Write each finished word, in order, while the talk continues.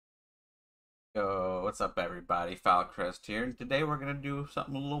Yo, what's up, everybody? Falcrest here, and today we're gonna do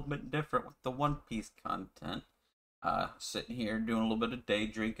something a little bit different with the One Piece content. Sitting here doing a little bit of day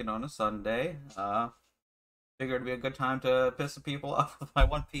drinking on a Sunday. Figured it'd be a good time to piss some people off with my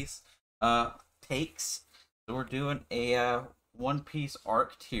One Piece takes. So we're doing a One Piece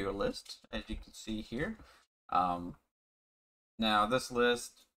arc tier list, as you can see here. Um, Now this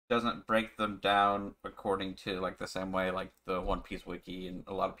list doesn't break them down according to like the same way like the One Piece wiki and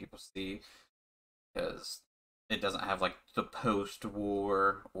a lot of people see because it doesn't have like the post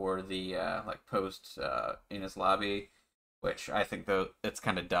war or the like post Ines Lobby, which I think though it's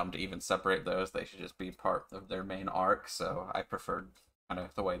kind of dumb to even separate those. They should just be part of their main arc. So I preferred kind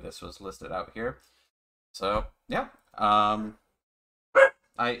of the way this was listed out here. So yeah,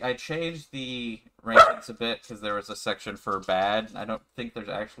 I changed the rankings a bit because there was a section for bad. I don't think there's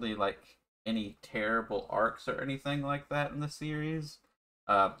actually like any terrible arcs or anything like that in the series.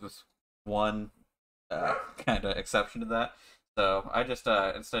 With one kind of exception to that. So I just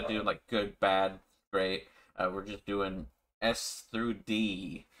instead of doing like good, bad, great, we're just doing S through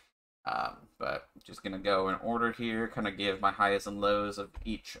D. But just gonna go in order here, kind of give my highs and lows of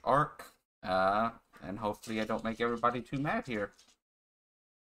each arc, and hopefully I don't make everybody too mad here.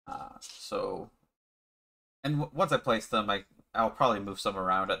 So, and once I place them, I'll probably move some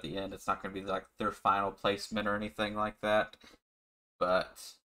around at the end. It's not gonna be like their final placement or anything like that,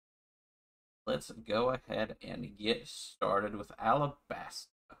 but let's go ahead and get started with Alabasta.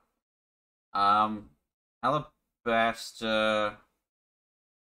 Um, Alabasta,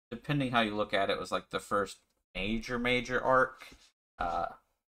 depending how you look at it, was like the first major arc. Uh,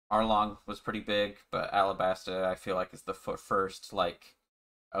 Arlong was pretty big, but Alabasta, I feel like, is the first like,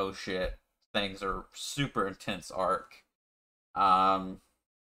 oh shit, things are super intense arc. Um,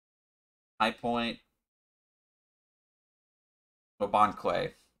 High Point, well, Bon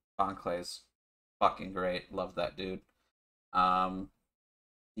Clay. Bon Clay's fucking great. Love that dude. Um,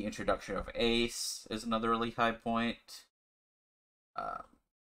 the introduction of Ace is another really high point. Um,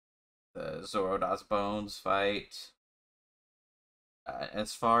 the Zorodas Bones fight.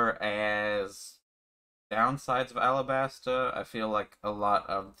 As far as downsides of Alabasta, I feel like a lot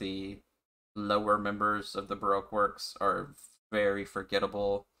of the lower members of the Baroque works are very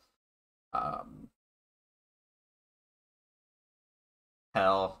forgettable. Um,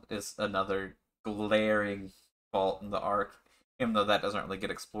 Hell is another glaring fault in the arc, even though that doesn't really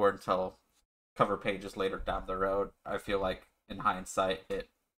get explored until cover pages later down the road. I feel like in hindsight it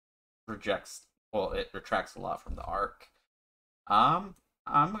retracts a lot from the arc. Um,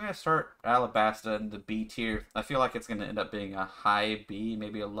 I'm gonna start Alabasta in the B tier. I feel like it's gonna end up being a high B,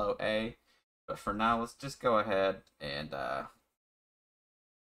 maybe a low A. But for now, let's just go ahead and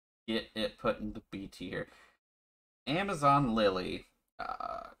get it put in the B tier. Amazon Lily.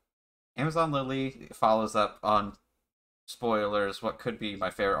 Uh, Amazon Lily follows up on spoilers. What could be my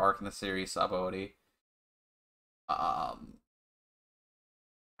favorite arc in the series, Sabaody. Um,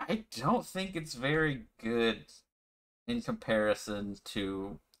 I don't think it's very good in comparison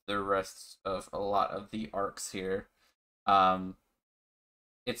to the rest of a lot of the arcs here. Um,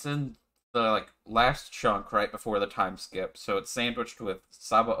 it's in the like last chunk right before the time skip, so it's sandwiched with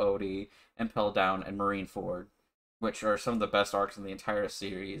Sabaody, Impel Down, and Marineford, which are some of the best arcs in the entire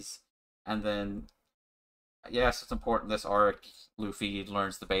series. And then, yes, it's important. This arc, Luffy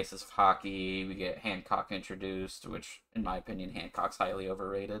learns the basis of hockey. We get Hancock introduced, which, in my opinion, Hancock's highly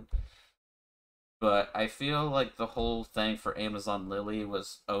overrated. But I feel like the whole thing for Amazon Lily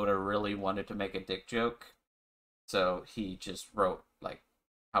was Oda really wanted to make a dick joke, so he just wrote like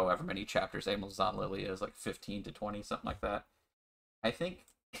however many chapters Amazon Lily is, like 15 to 20, something like that. I think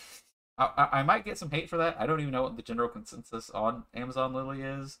I might get some hate for that. I don't even know what the general consensus on Amazon Lily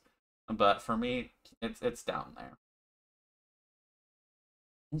is, but for me, it's down there.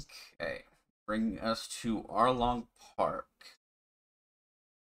 Okay, bring us to Arlong Park.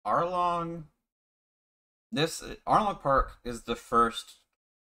 Arlong, this Arlong Park is the first.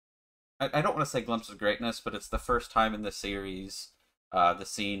 I don't want to say glimpse of greatness, but it's the first time in the series, the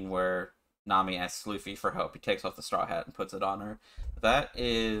scene where Nami asks Luffy for help. He takes off the straw hat and puts it on her. That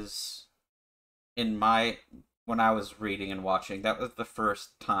is in my when I was reading and watching. That was the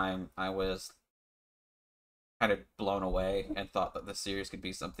first time I was kind of blown away and thought that the series could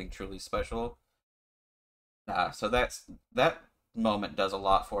be something truly special. So that moment does a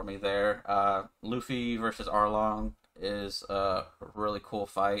lot for me there. Luffy versus Arlong is a really cool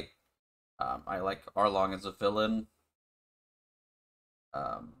fight. I like Arlong as a villain.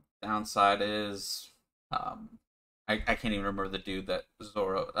 Downside is I can't even remember the dude that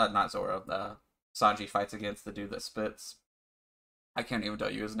Zoro, not Zoro, Sanji fights against the dude that spits. I can't even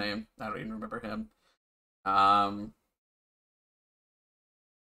tell you his name. I don't even remember him. Um,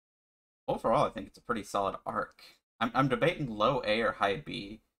 Overall, I think it's a pretty solid arc. I'm debating low A or high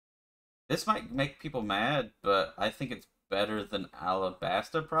B. This might make people mad, but I think it's better than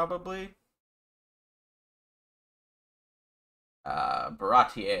Alabasta probably.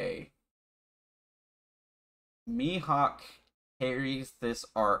 Baratier. Mihawk carries this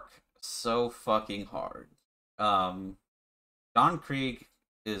arc so fucking hard. Um, Don Krieg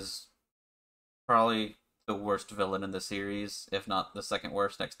is probably the worst villain in the series, if not the second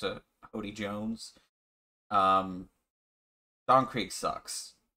worst, next to Hody Jones. Um, Don Krieg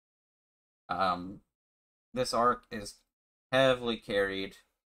sucks. Um, this arc is heavily carried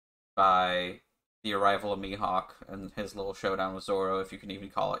by the arrival of Mihawk and his little showdown with Zoro, if you can even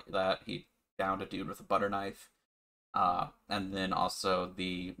call it that. He downed a dude with a butter knife. And then also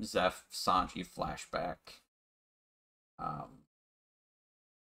the Zeph Sanji flashback. Um,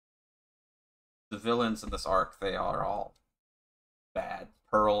 the villains in this arc, they are all bad.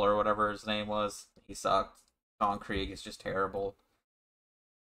 Pearl or whatever his name was, he sucked. Don Krieg is just terrible.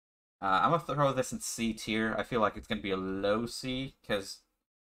 I'm gonna throw this in C tier. I feel like it's gonna be a low C because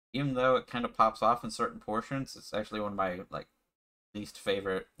even though it kind of pops off in certain portions, it's actually one of my like least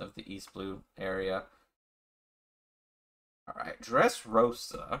favorite of the East Blue area. All right,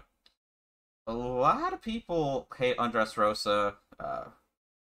 Dressrosa. A lot of people hate on Dressrosa,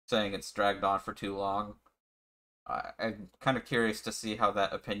 saying it's dragged on for too long. I'm kind of curious to see how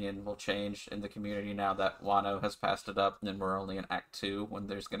that opinion will change in the community now that Wano has passed it up, and we're only in Act 2 when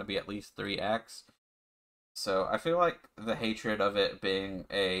there's going to be at least 3 acts. So I feel like the hatred of it being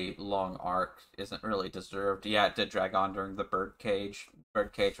a long arc isn't really deserved. Yeah, it did drag on during the Birdcage.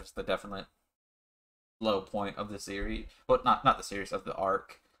 Birdcage was the definite low point of the series, but not the series of the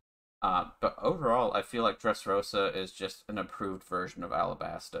arc. But overall, I feel like Dressrosa is just an improved version of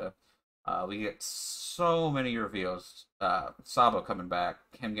Alabasta. We get so many reveals. Sabo coming back,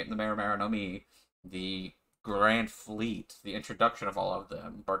 him getting the Marimaro no Mi, the Grand Fleet, the introduction of all of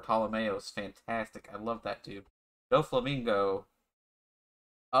them. Bartolomeo is fantastic. I love that dude. Doflamingo,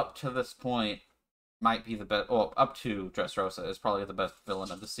 up to this point, might be the best. Well, up to Dressrosa is probably the best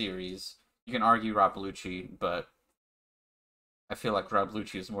villain of the series. You can argue Rob Lucci, but I feel like Rob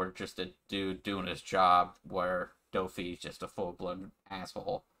Lucci is more just a dude doing his job, where Dofi is just a full blown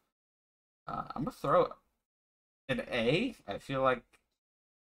asshole. I'm gonna throw an A. I feel like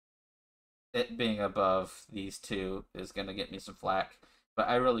it being above these two is gonna get me some flack, but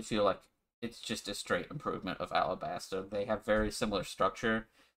I really feel like it's just a straight improvement of Alabasta. They have very similar structure,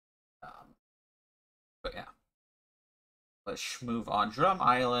 um, but yeah. Let's move on. Drum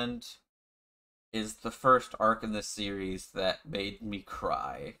Island is the first arc in this series that made me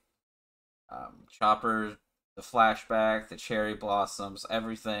cry. Chopper, the flashback, the cherry blossoms,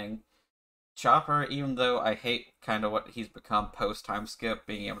 everything. Chopper, even though I hate kind of what he's become post time skip,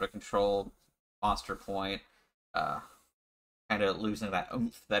 being able to control Monster Point, uh, kind of losing that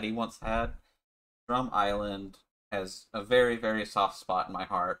oomph that he once had. Drum Island has a very, very soft spot in my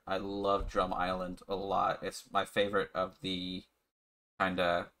heart. I love Drum Island a lot. It's my favorite of the kind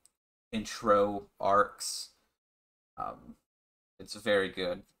of intro arcs. Um, it's very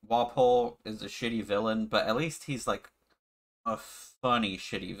good. Walpole is a shitty villain, but at least he's like a funny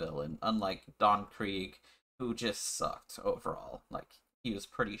shitty villain, unlike Don Krieg, who just sucked overall. Like he was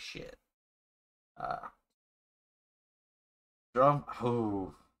pretty shit. Uh, Drum.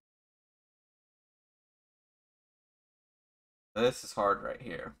 Oh, this is hard right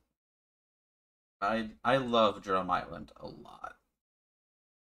here. I love Drum Island a lot.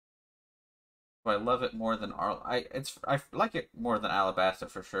 Do I love it more than I like it more than Alabasta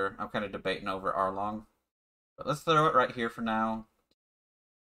for sure. I'm kind of debating over Arlong, but let's throw it right here for now.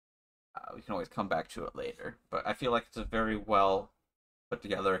 We can always come back to it later, but I feel like it's a very well put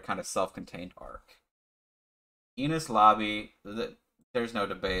together, kind of self-contained arc. Enies Lobby, there's no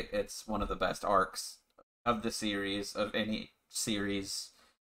debate. It's one of the best arcs of the series, of any series.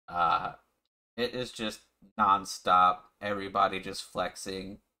 Uh, it is just nonstop. Everybody just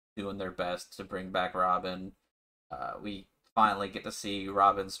flexing, doing their best to bring back Robin. We finally get to see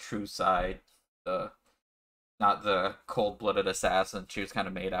Robin's true side, the not the cold-blooded assassin she was kind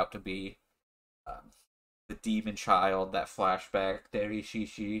of made out to be. Um, the demon child, that flashback,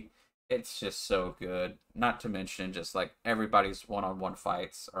 Derishishi. It's just so good. Not to mention, just like everybody's one-on-one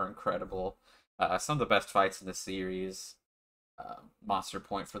fights are incredible. Some of the best fights in the series. Monster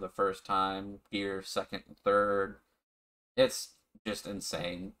Point for the first time, Gear second and third. It's just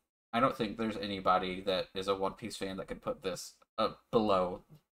insane. I don't think there's anybody that is a One Piece fan that can put this below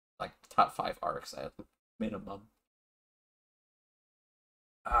like top 5 arcs at minimum.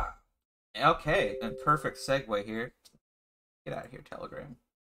 Uh, okay, and perfect segue here. Get out of here, Telegram.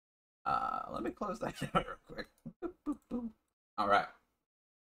 Let me close that down real quick. Boop, boop, boop. All right.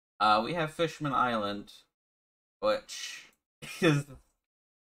 We have Fishman Island, which is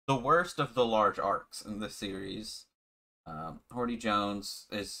the worst of the large arcs in this series. Horty Jones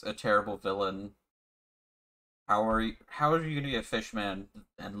is a terrible villain. How are you gonna be a fishman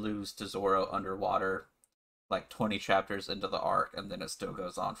and lose to Zoro underwater like 20 chapters into the arc, and then it still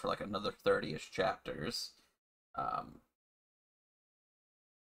goes on for like another 30-ish chapters? Um,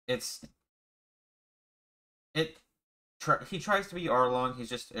 it's it. He tries to be Arlong. He's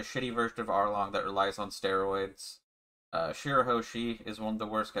just a shitty version of Arlong that relies on steroids. Shirahoshi is one of the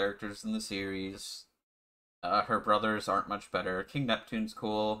worst characters in the series. Her brothers aren't much better. King Neptune's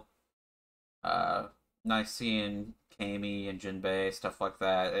cool. Uh, Nice seeing Kami and Jinbei, stuff like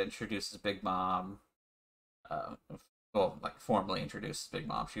that. It introduces Big Mom. Uh, well, like formally introduces Big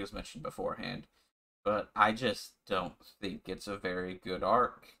Mom. She was mentioned beforehand, but I just don't think it's a very good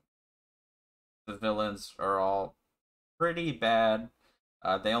arc. The villains are all pretty bad.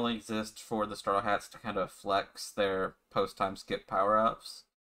 They only exist for the Straw Hats to kind of flex their post-time skip power-ups,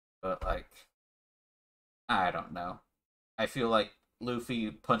 but like, I don't know. I feel like Luffy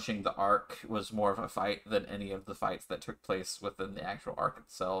punching the arc was more of a fight than any of the fights that took place within the actual arc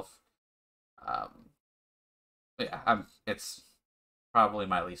itself. Um, yeah, it's probably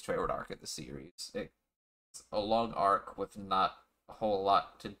my least favorite arc of the series. It's a long arc with not a whole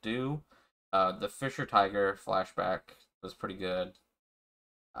lot to do. The Fisher Tiger flashback was pretty good.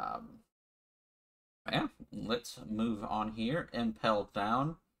 Um, yeah, let's move on here. Impelled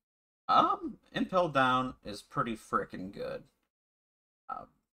Down. Impelled Down is pretty freaking good. Um,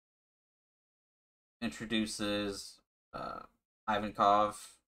 Introduces Ivankov.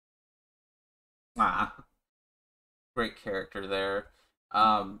 Ah, great character there.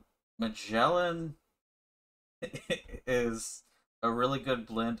 Magellan is a really good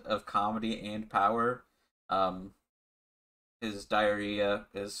blend of comedy and power. Um, his diarrhea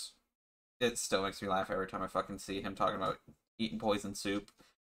is it still makes me laugh every time I fucking see him talking about eating poison soup.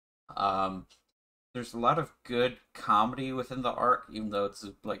 Um, there's a lot of good comedy within the arc, even though it's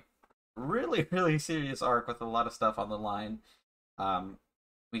like really really serious arc with a lot of stuff on the line. Um,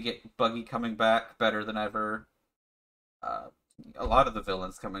 we get Buggy coming back better than ever. Uh, a lot of the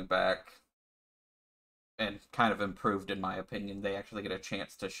villains coming back and kind of improved in my opinion. They actually get a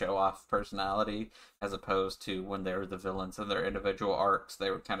chance to show off personality as opposed to when they were the villains in their individual arcs. They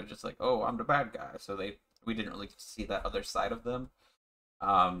were kind of just like, "Oh, I'm the bad guy," so we didn't really see that other side of them.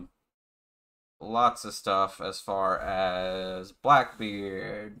 Um, Lots of stuff as far as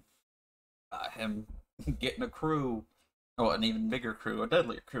Blackbeard, him getting a crew, oh, an even bigger crew, a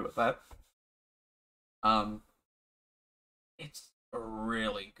deadlier crew at that. Um, it's a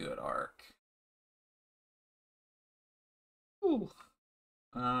really good arc. Ooh.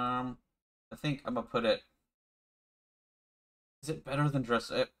 I think I'm gonna put it. Is it better than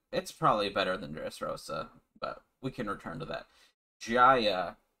It's probably better than Dressrosa, but we can return to that.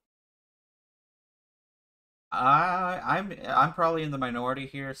 Jaya. I'm probably in the minority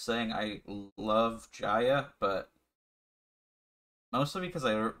here saying I love Jaya, but mostly because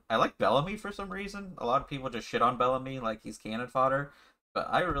I like Bellamy for some reason. A lot of people just shit on Bellamy like he's cannon fodder, but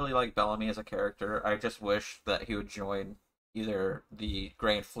I really like Bellamy as a character. I just wish that he would join either the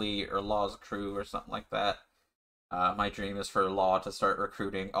Grand Fleet or Law's crew or something like that. My dream is for Law to start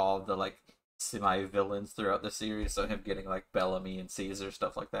recruiting all of the like semi villains throughout the series. So him getting like Bellamy and Caesar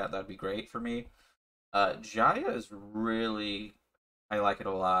stuff like that, that'd be great for me. Jaya is really I like it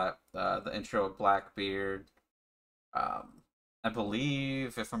a lot. The intro of Blackbeard. Um, I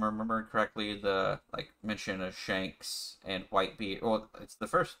believe, if I'm remembering correctly, the like mention of Shanks and Whitebeard. Well, it's the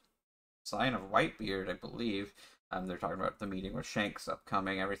first sign of Whitebeard, I believe. They're talking about the meeting with Shanks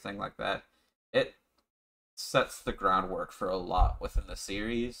upcoming, everything like that. It sets the groundwork for a lot within the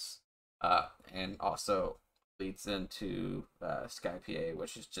series, and also leads into Skypiea,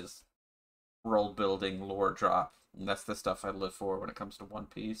 which is just world building, lore drop. And that's the stuff I live for when it comes to One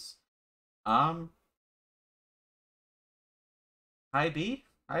Piece. Um, IB,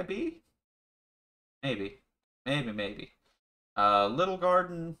 IB, maybe, maybe. Little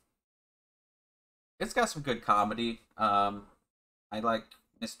Garden, it's got some good comedy. I like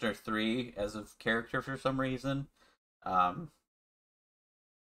Mister Three as a character for some reason. Um,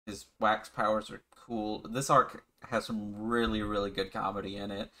 his wax powers are cool. This arc has some really, really good comedy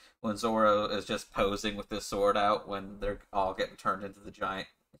in it. When Zoro is just posing with his sword out when they're all getting turned into the giant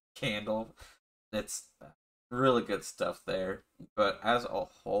candle. It's really good stuff there. But as a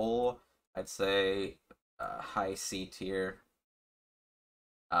whole, I'd say high C tier.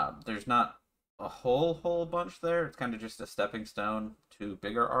 There's not a whole bunch there. It's kind of just a stepping stone to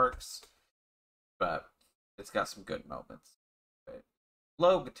bigger arcs, but it's got some good moments. Right.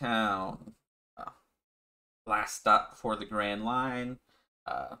 Logatown, uh, last stop before the Grand Line.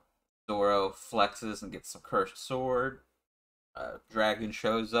 Uh, Zoro flexes and gets some cursed sword. Dragon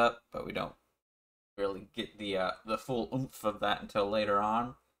shows up, but we don't really get the full oomph of that until later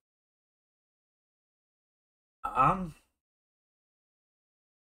on. Um,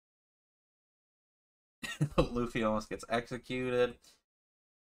 Luffy almost gets executed.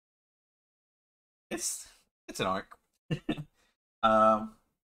 It's it's an arc. um,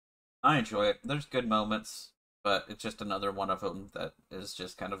 I enjoy it. There's good moments, but it's just another one of them that is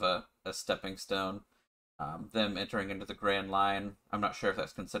just kind of a stepping stone. Them entering into the Grand Line. I'm not sure if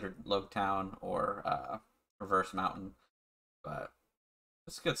that's considered Logtown or Reverse Mountain, but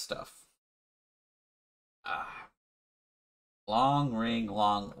it's good stuff. Uh, Long Ring,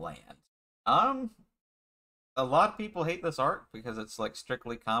 Long Land. Um, a lot of people hate this arc because it's like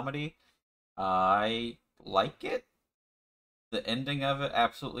strictly comedy. I like it. The ending of it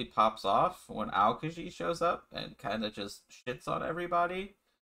absolutely pops off when Aokiji shows up and kind of just shits on everybody.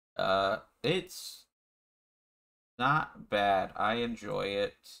 It's not bad. I enjoy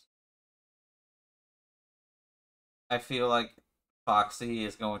it. I feel like Foxy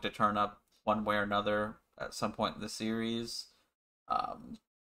is going to turn up one way or another at some point in the series. Um,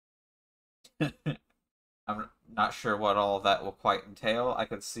 I'm not sure what all of that will quite entail. I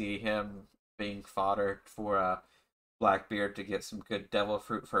could see him being fodder for Blackbeard to get some good devil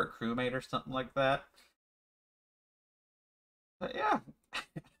fruit for a crewmate or something like that. But yeah,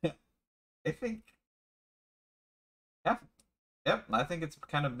 I think yeah, yep. I think it's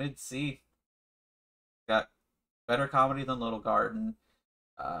kind of mid C. Got better comedy than Little Garden.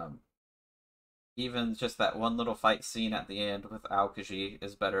 Um, Even just that one little fight scene at the end with Aokiji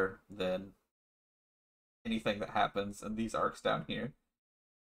is better than anything that happens in these arcs down here.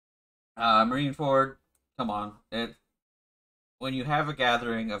 Marineford, come on. When you have a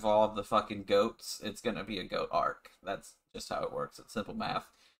gathering of all of the fucking goats, it's gonna be a goat arc. That's just how it works. It's simple math.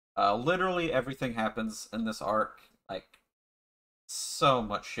 Literally everything happens in this arc. Like, so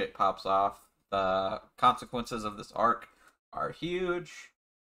much shit pops off. The consequences of this arc are huge.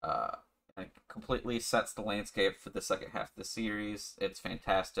 Uh, and it completely sets the landscape for the second half of the series. It's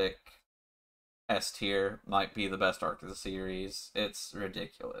fantastic. S tier, might be the best arc of the series. It's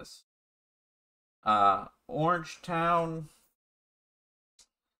ridiculous. Orange Town,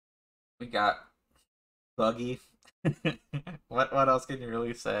 we got Buggy. What else can you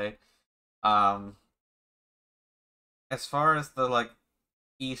really say? Um, as far as the like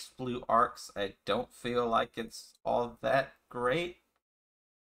East Blue arcs, I don't feel like it's all that great.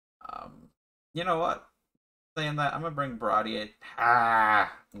 Um, you know what? Saying that, I'm gonna bring Baradier.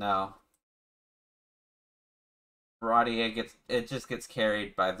 No. Baradier just gets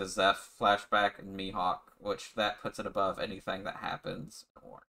carried by the Zeph flashback and Mihawk, which that puts it above anything that happens in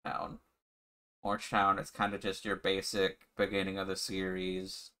Orange Town. Orange Town is kind of just your basic beginning of the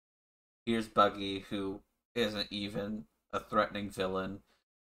series. Here's Buggy, who isn't even a threatening villain,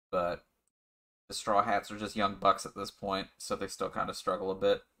 but the Straw Hats are just young bucks at this point, so they still kind of struggle a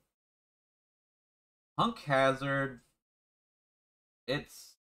bit. Punk Hazard,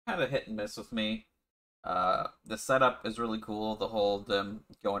 it's kind of hit and miss with me. The setup is really cool. The whole them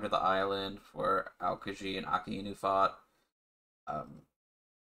going to the island where Aokiji and Aki Inu fought. Um,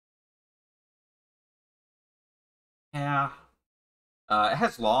 yeah, it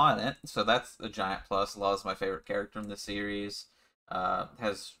has Law in it, so that's a giant plus. Law is my favorite character in the series.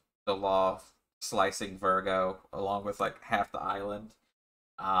 Has the Law slicing Virgo along with like half the island.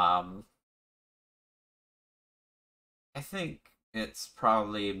 Um, I think it's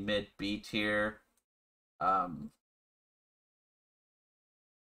probably mid B tier. Um,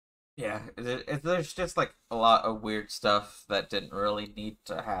 yeah, there's just like a lot of weird stuff that didn't really need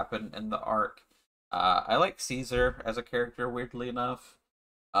to happen in the arc. I like Caesar as a character, weirdly enough.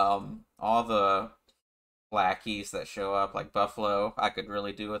 All the lackeys that show up, like Buffalo, I could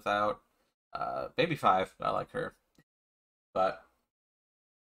really do without. Baby Five, I like her, but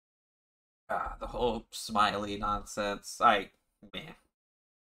the whole Smiley nonsense, man.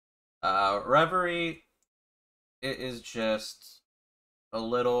 Reverie, it is just a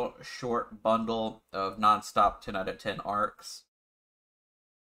little short bundle of nonstop 10 out of 10 arcs.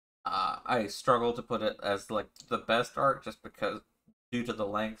 I struggle to put it as like the best arc just because due to the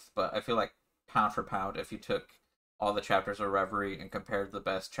length, but I feel like pound for pound, if you took all the chapters of Reverie and compared the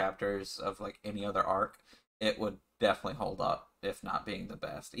best chapters of like any other arc, it would definitely hold up, if not being the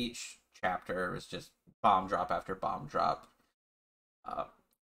best. Each chapter is just bomb drop after bomb drop. Uh,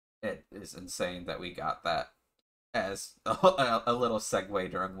 is insane that we got that as a little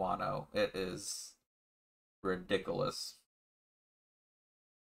segue during Wano. It is ridiculous.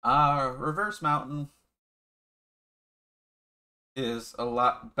 Reverse Mountain is a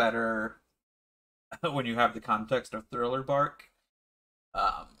lot better when you have the context of Thriller Bark.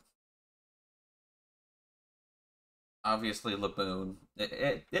 Um, Obviously, Laboon,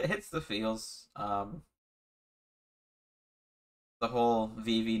 it hits the feels. The whole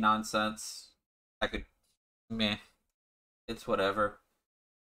Vivi nonsense, I could, meh, it's whatever.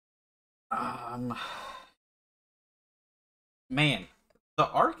 Um, man, the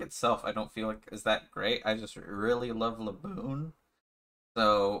arc itself, I don't feel like is that great. I just really love Laboon,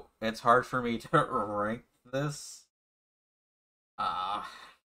 so it's hard for me to rank this. Uh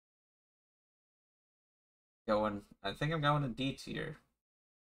Going, I think I'm going to D tier,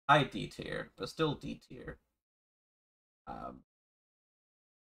 high D tier, but still D tier. Um,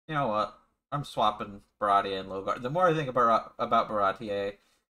 you know what? I'm swapping Baratie and Logar. The more I think about Baratie,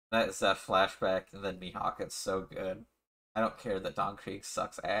 that is that flashback and then Mihawk. It's so good. I don't care that Don Krieg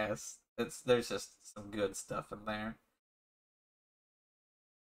sucks ass. There's just some good stuff in there.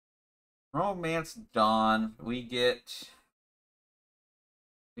 Romance Dawn. We get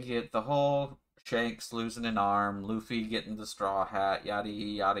the whole Shanks losing an arm, Luffy getting the straw hat, yada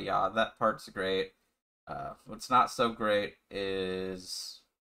yada yada. That part's great. What's not so great is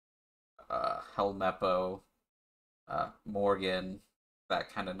Helmeppo, Morgan, that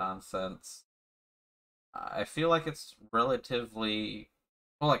kind of nonsense. I feel like it's relatively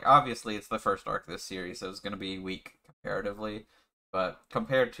well. Like obviously, it's the first arc of this series, so it's going to be weak comparatively. But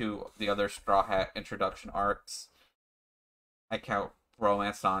compared to the other Straw Hat introduction arcs, I count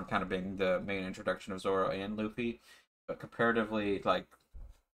Romance Dawn kind of being the main introduction of Zoro and Luffy. But comparatively, like,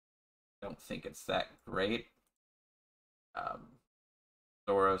 I don't think it's that great. Um,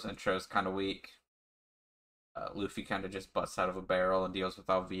 Zoro's intro is kind of weak. Luffy kind of just busts out of a barrel and deals with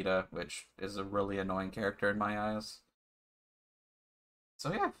Alvida, which is a really annoying character in my eyes.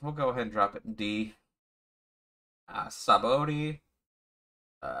 So yeah, we'll go ahead and drop it in D. Sabaody.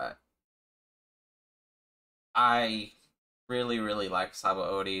 Uh, I really, really like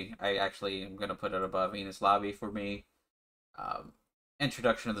Sabaody. I actually am gonna put it above Venus Lobby for me. Um,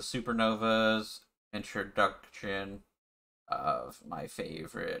 Introduction of the supernovas. Introduction of my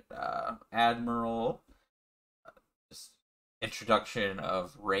favorite admiral. Just introduction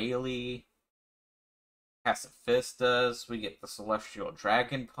of Rayleigh. Pacifistas. We get the Celestial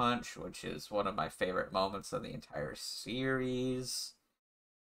Dragon Punch, which is one of my favorite moments of the entire series.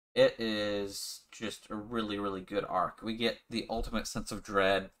 It is just a really, really good arc. We get the ultimate sense of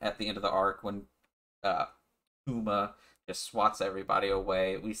dread at the end of the arc when uh, Kuma just swats everybody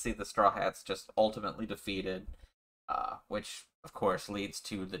away. We see the Straw Hats just ultimately defeated, which of course leads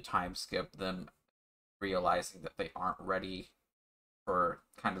to the time skip, them realizing that they aren't ready for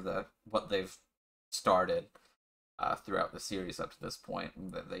kind of the what they've started throughout the series up to this point,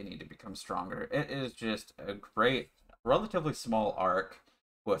 and that they need to become stronger. It is just a great, relatively small arc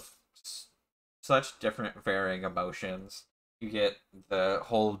with such different varying emotions. You get the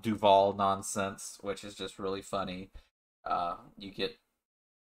whole Duval nonsense, which is just really funny. You get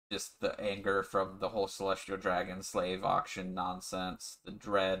just the anger from the whole Celestial Dragon slave auction nonsense, the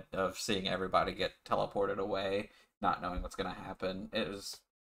dread of seeing everybody get teleported away, not knowing what's going to happen. It is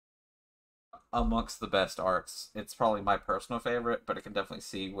amongst the best arcs. It's probably my personal favorite, but I can definitely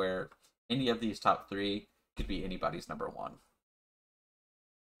see where any of these top three could be anybody's number one.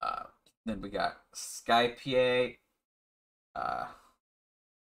 Uh, then we got Skypiea. Uh,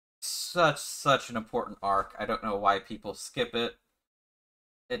 such an important arc. I don't know why people skip it.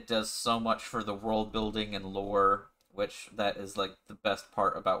 It does so much for the world building and lore, which that is like the best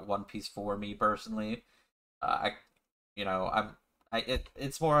part about One Piece for me personally. I, you know,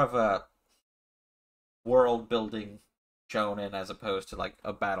 it's more of a world building shonen as opposed to like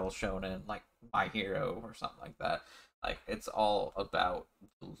a battle shonen like My Hero or something like that. Like it's all about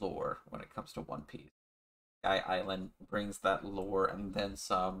lore when it comes to One Piece. Sky Island brings that lore and then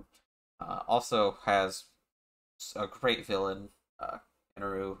some. Also has a great villain.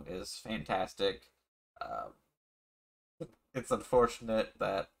 Inaru is fantastic. Uh, it's unfortunate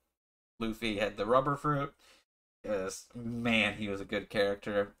that Luffy had the rubber fruit. Because man, he was a good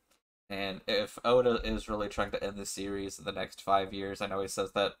character. And if Oda is really trying to end the series in the next 5 years, I know he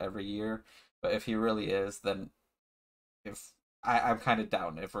says that every year, but if he really is, then if I'm kind of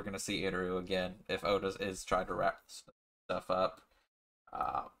down if we're gonna see Inaru again, if Oda is trying to wrap stuff up.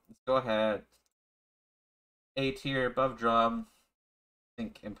 Let's go ahead. A tier above Drum. I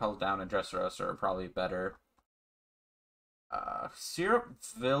think Impel Down and Dressrosa are probably better. Syrup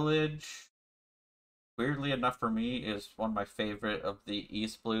Village, weirdly enough for me, is one of my favorite of the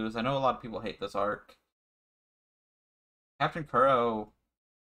East Blues. I know a lot of people hate this arc. Captain Kuro,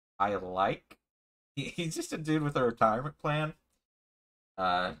 I like. He's just a dude with a retirement plan.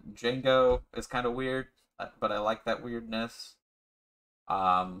 Django is kind of weird, but I like that weirdness.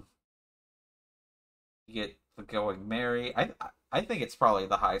 Um, you get the Going Merry. I think it's probably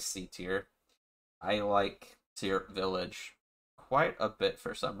the highest C tier. I like Syrup Village quite a bit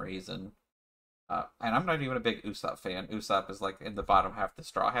for some reason. And I'm not even a big Usopp fan. Usopp is like in the bottom half of the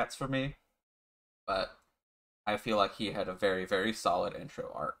Straw Hats for me, but I feel like he had a very, very solid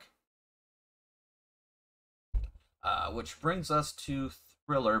intro arc. Which brings us to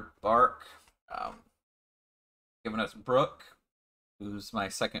Thriller Bark, um, giving us Brook, who's my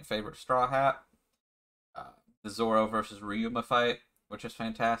second favorite Straw Hat. The Zoro versus Ryuma fight, which is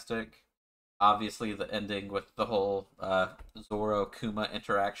fantastic. Obviously, the ending with the whole Zoro Kuma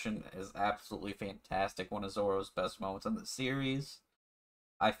interaction is absolutely fantastic. One of Zoro's best moments in the series.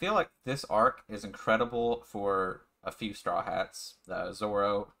 I feel like this arc is incredible for a few Straw Hats.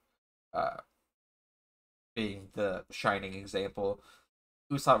 Zoro uh, being the shining example.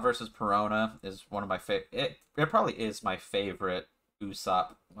 Usopp versus Perona is one of my favorite. It probably is my favorite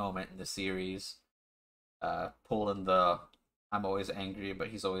Usopp moment in the series. Pulling the I'm always angry, but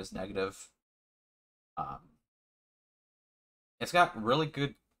he's always negative. Um, it's got really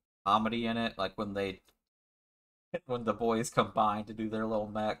good comedy in it, like when the boys combine to do their little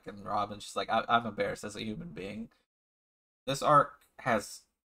mech, and Robin's just like, I'm embarrassed as a human being. This arc has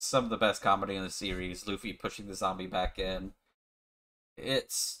some of the best comedy in the series. Luffy pushing the zombie back in.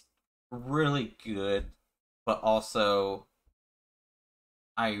 It's really good, but also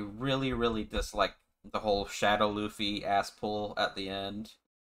I really, really dislike the whole Shadow Luffy ass pull at the end.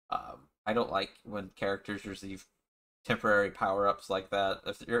 I don't like when characters receive temporary power ups like that.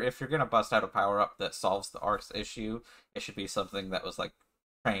 If you're gonna bust out a power up that solves the arc's issue, it should be something that was like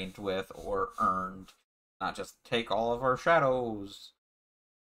trained with or earned, not just take all of our shadows.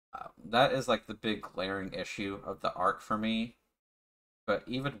 That is like the big glaring issue of the arc for me. But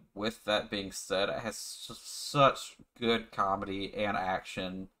even with that being said, it has such good comedy and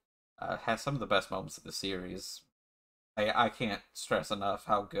action. Has some of the best moments of the series. I can't stress enough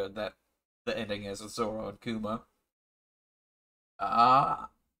how good that the ending is with Zoro and Kuma. Uh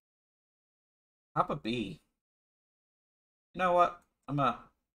Top a B. You know what? I'm gonna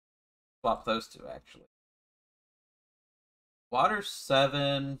swap those two actually. Water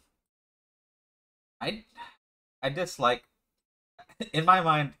 7. I I dislike in my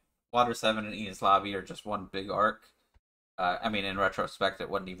mind. Water 7 and Enies Lobby are just one big arc. I mean, in retrospect, it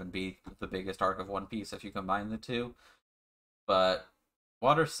wouldn't even be the biggest arc of One Piece if you combine the two. But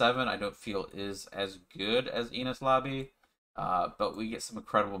Water 7, I don't feel is as good as Enies Lobby. But we get some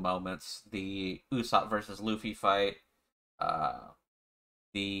incredible moments. The Usopp versus Luffy fight, uh,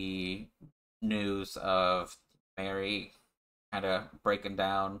 the news of Mary kind of breaking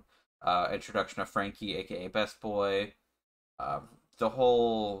down, introduction of Frankie, aka Best Boy, the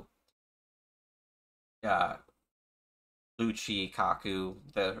whole uh, Lucci Kaku,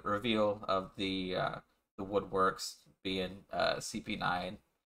 the reveal of the woodworks being CP9.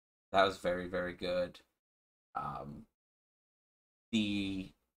 That was very, very good. Um,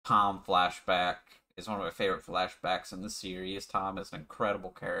 the Tom flashback is one of my favorite flashbacks in the series. Tom is an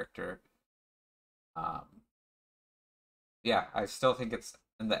incredible character. Um, yeah, I still think it's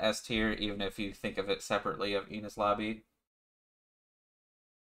in the S tier, even if you think of it separately of Enies Lobby.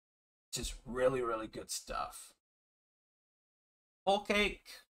 Just really, really good stuff. Whole Cake.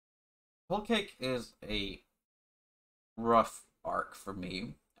 Whole Cake is a rough arc for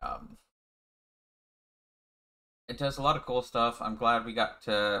me. It does a lot of cool stuff. I'm glad we got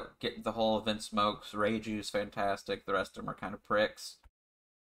to get the whole event smokes. Reiju's fantastic. The rest of them are kind of pricks.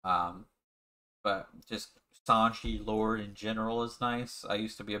 Um, but just Sanji lore in general is nice. I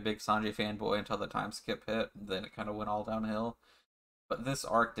used to be a big Sanji fanboy until the time skip hit, and then it kind of went all downhill. But this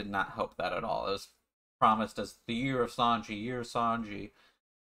arc did not help that at all. It was promised as the year of Sanji, year of Sanji,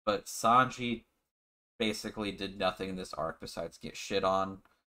 but Sanji basically did nothing in this arc besides get shit on.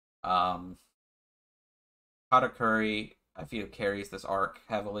 Um, Katakuri, I feel, carries this arc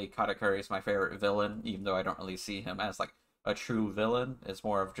heavily. Katakuri is my favorite villain, even though I don't really see him as like a true villain. It's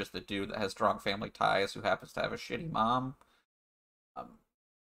more of just a dude that has strong family ties who happens to have a shitty mom. Um,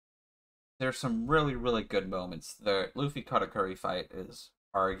 there's some really, really good moments. The Luffy Katakuri fight is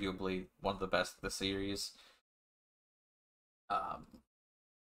arguably one of the best of the series. Um,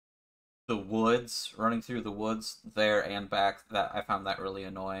 the woods, running through the woods there and back, that I found that really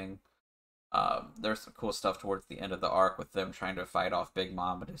annoying. There's some cool stuff towards the end of the arc with them trying to fight off Big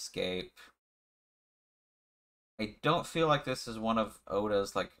Mom and escape. I don't feel like this is one of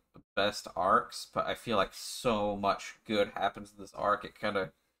Oda's like best arcs, but I feel like so much good happens in this arc. It kind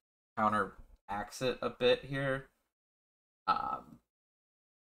of counteracts it a bit here. Um,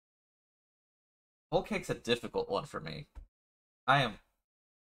 Whole Cake's a difficult one for me. I am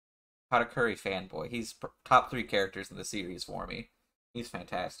Katakuri fanboy. He's top 3 characters in the series for me. He's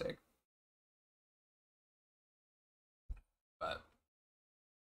fantastic. But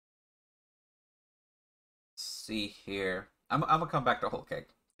let's see here. I'm gonna come back to Whole Cake.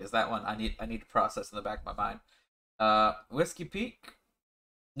 Is that one I need to process in the back of my mind. Whiskey Peak,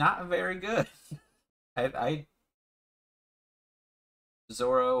 not very good. I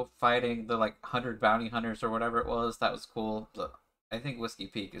Zoro fighting the like 100 bounty hunters or whatever it was, that was cool. But I think Whiskey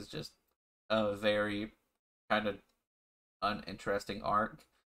Peak is just a very kind of uninteresting arc.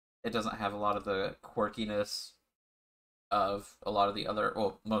 It doesn't have a lot of the quirkiness of a lot of the other,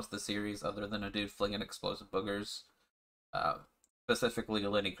 well, most of the series, other than a dude flinging explosive boogers. Uh, Specifically,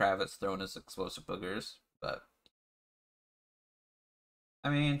 Lenny Kravitz throwing his explosive boogers. But I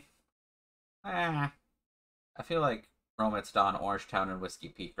mean, I feel like Romance Dawn, Orange Town, and Whiskey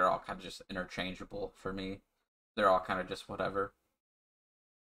Peak are all kind of just interchangeable for me. They're all kind of just whatever.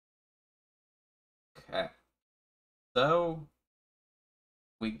 Okay. So,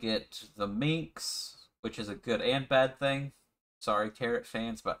 we get the Minx, which is a good and bad thing. Sorry, Carrot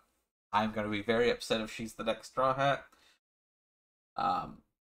fans, but I'm going to be very upset if she's the next Straw Hat.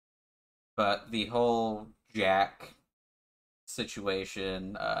 But the whole Jack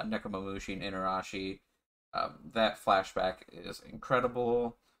situation, Nekomamushi and Inarashi, that flashback is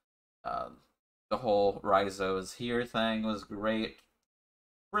incredible. The whole Raizo is here thing was great.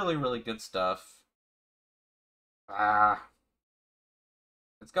 Really, really good stuff.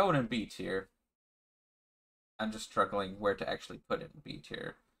 It's going in B tier. I'm just struggling where to actually put it in B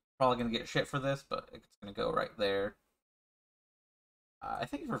tier. Probably gonna get shit for this, but it's gonna go right there. I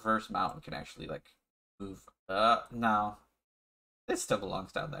think Reverse Mountain can actually like move. No, it still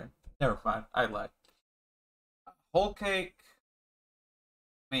belongs down there. Never mind, I lied. Whole Cake,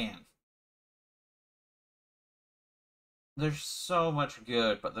 man. There's so much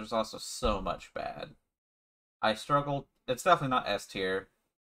good, but there's also so much bad. I struggled. It's definitely not S tier.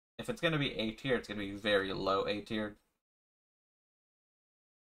 If it's gonna be A tier, it's gonna be very low A tier.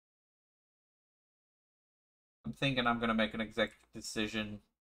 I'm thinking I'm gonna make an executive decision.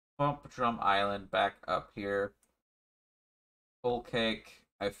 Bump Drum Island back up here. Whole Cake,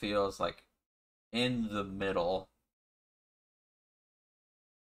 I feel, is like in the middle.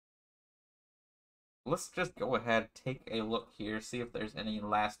 Let's just go ahead, take a look here, see if there's any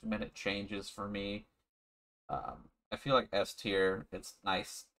last minute changes for me. I feel like S tier, it's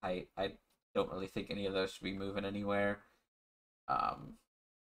nice. I don't really think any of those should be moving anywhere.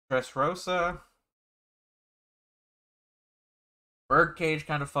 Dressrosa, Birdcage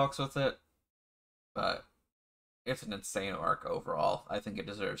kind of fucks with it, but it's an insane arc overall. I think it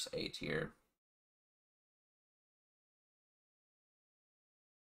deserves A tier.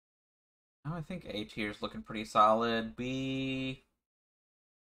 Oh, I think A tier is looking pretty solid. B.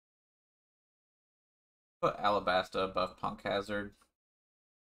 Put Alabasta above Punk Hazard.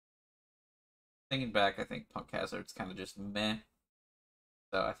 Thinking back, I think Punk Hazard's kind of just meh.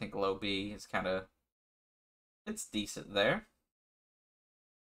 So I think low B is kind of, it's decent there.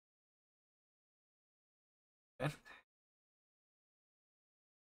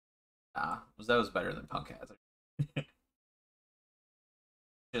 Zoe's better than Punk Hazard.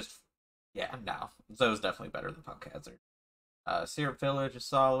 Just, yeah, no. Zoe's definitely better than Punk Hazard. Syrup Village is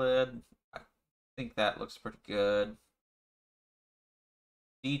solid. I think that looks pretty good.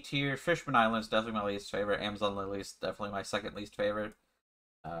 D tier, Fishman Island is definitely my least favorite. Amazon Lily is definitely my second least favorite.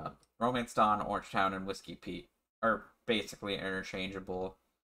 Romance Dawn, Orange Town, and Whiskey Peak are basically interchangeable.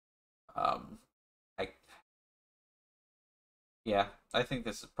 I Yeah, I think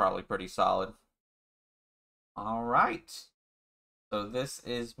this is probably pretty solid. All right. So this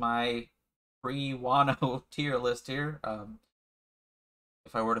is my pre-Wano tier list here.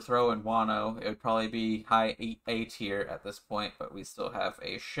 If I were to throw in Wano, it would probably be high A tier at this point, but we still have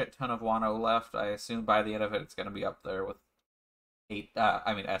a shit ton of Wano left. I assume by the end of it, it's going to be up there with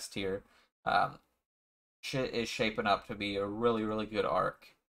S tier. Shit is shaping up to be a really, really good arc.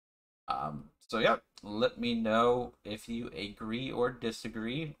 So yeah, let me know if you agree or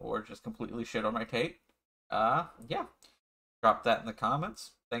disagree, or just completely shit on my take. Yeah, drop that in the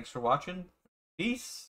comments. Thanks for watching. Peace.